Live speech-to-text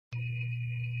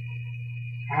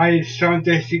Hi,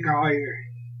 Shante Sigalia.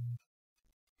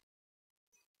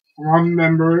 I'm a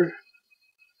member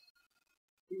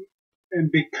and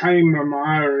became a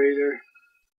moderator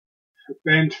for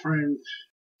Ben's Friends.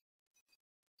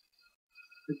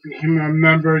 I became a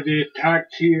member of the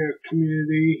Ataxia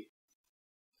community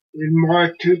in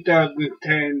March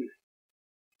 2010.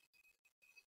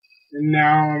 And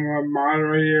now I'm a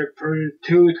moderator for the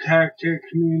two Ataxia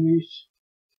communities,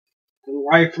 the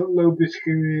Life with Lupus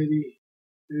community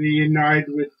and the United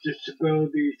with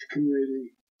Disabilities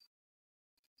community.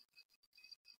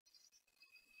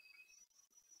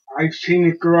 I've seen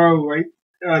it grow. Right?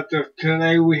 As of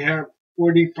today, we have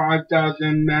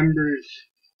 45,000 members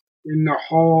in the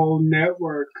whole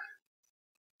network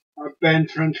of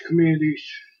Ben's Friends communities.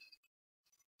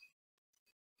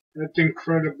 That's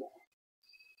incredible.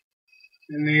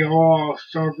 And they all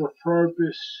serve a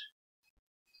purpose.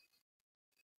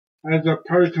 As a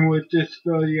person with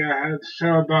disability, I have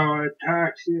cerebral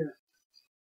ataxia.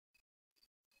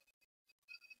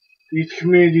 These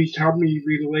communities help me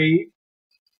relate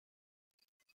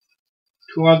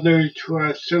to others who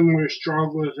have similar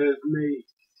struggles as me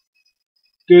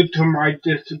due to my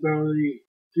disability,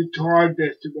 due to our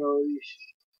disabilities.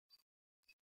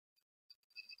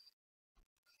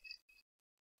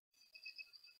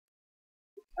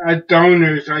 As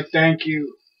donors, I thank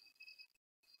you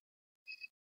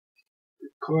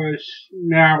because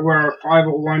now we're a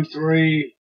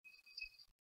 501(c)(3)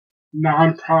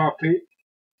 nonprofit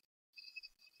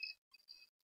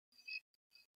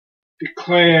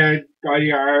declared by the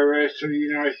IRS of the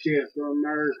United States of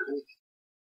America.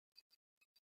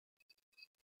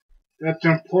 That's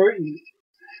important.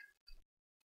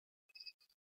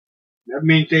 That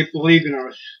means they believe in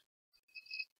us.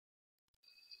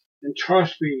 And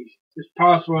trust me, it's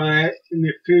possible that in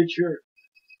the future,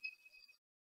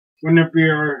 one of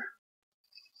your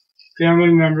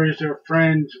family members or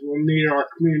friends will need our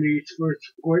communities for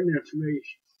support and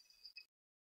information.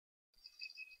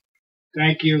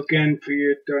 Thank you again for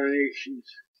your donations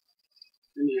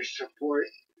and your support.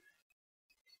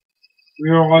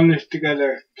 We're all in this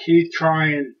together. Keep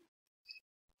trying.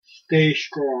 Stay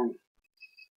strong.